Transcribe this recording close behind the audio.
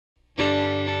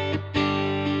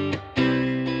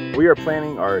We are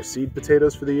planting our seed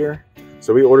potatoes for the year.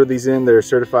 So we ordered these in, they're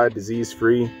certified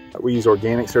disease-free. We use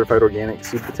organic, certified organic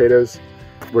seed potatoes.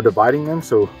 We're dividing them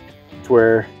so to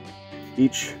where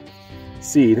each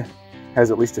seed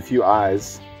has at least a few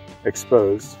eyes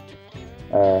exposed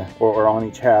or on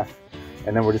each half.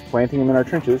 And then we're just planting them in our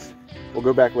trenches. We'll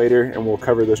go back later and we'll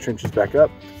cover those trenches back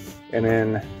up. And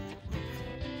in a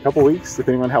couple weeks,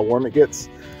 depending on how warm it gets,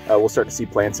 we'll start to see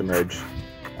plants emerge.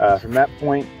 From that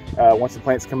point, once the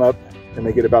plants come up and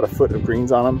they get about a foot of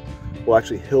greens on them, we'll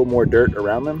actually hill more dirt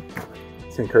around them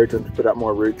to encourage them to put out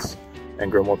more roots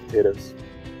and grow more potatoes.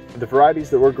 The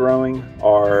varieties that we're growing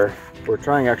are, we're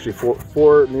trying actually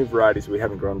four new varieties we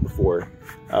haven't grown before.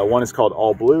 One is called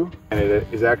All Blue, and it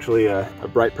is actually a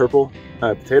bright purple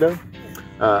potato.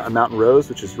 A Mountain Rose,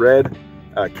 which is red,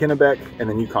 Kennebec, and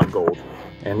then Yukon Gold.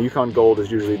 And Yukon Gold is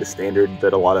usually the standard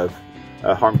that a lot of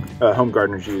home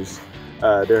gardeners use.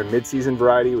 They're a mid-season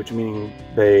variety, which meaning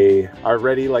they are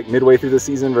ready like midway through the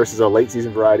season, versus a late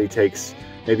season variety takes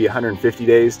maybe 150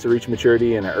 days to reach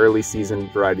maturity, and an early season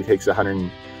variety takes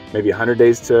maybe 100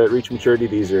 days to reach maturity.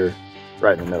 These are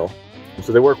right in the middle.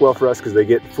 So they work well for us because they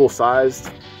get full-sized,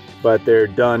 but they're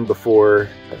done before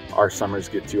our summers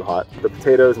get too hot. The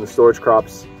potatoes and the storage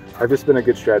crops have just been a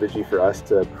good strategy for us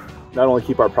to not only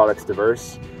keep our products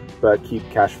diverse, but keep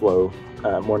cash flow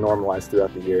more normalized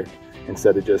throughout the year,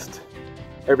 instead of just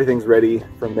everything's ready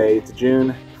from May to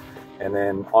June, and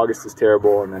then August is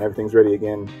terrible, and then everything's ready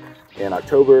again in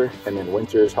October, and then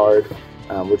winter is hard.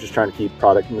 We're just trying to keep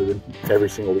product moving every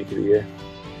single week of the year.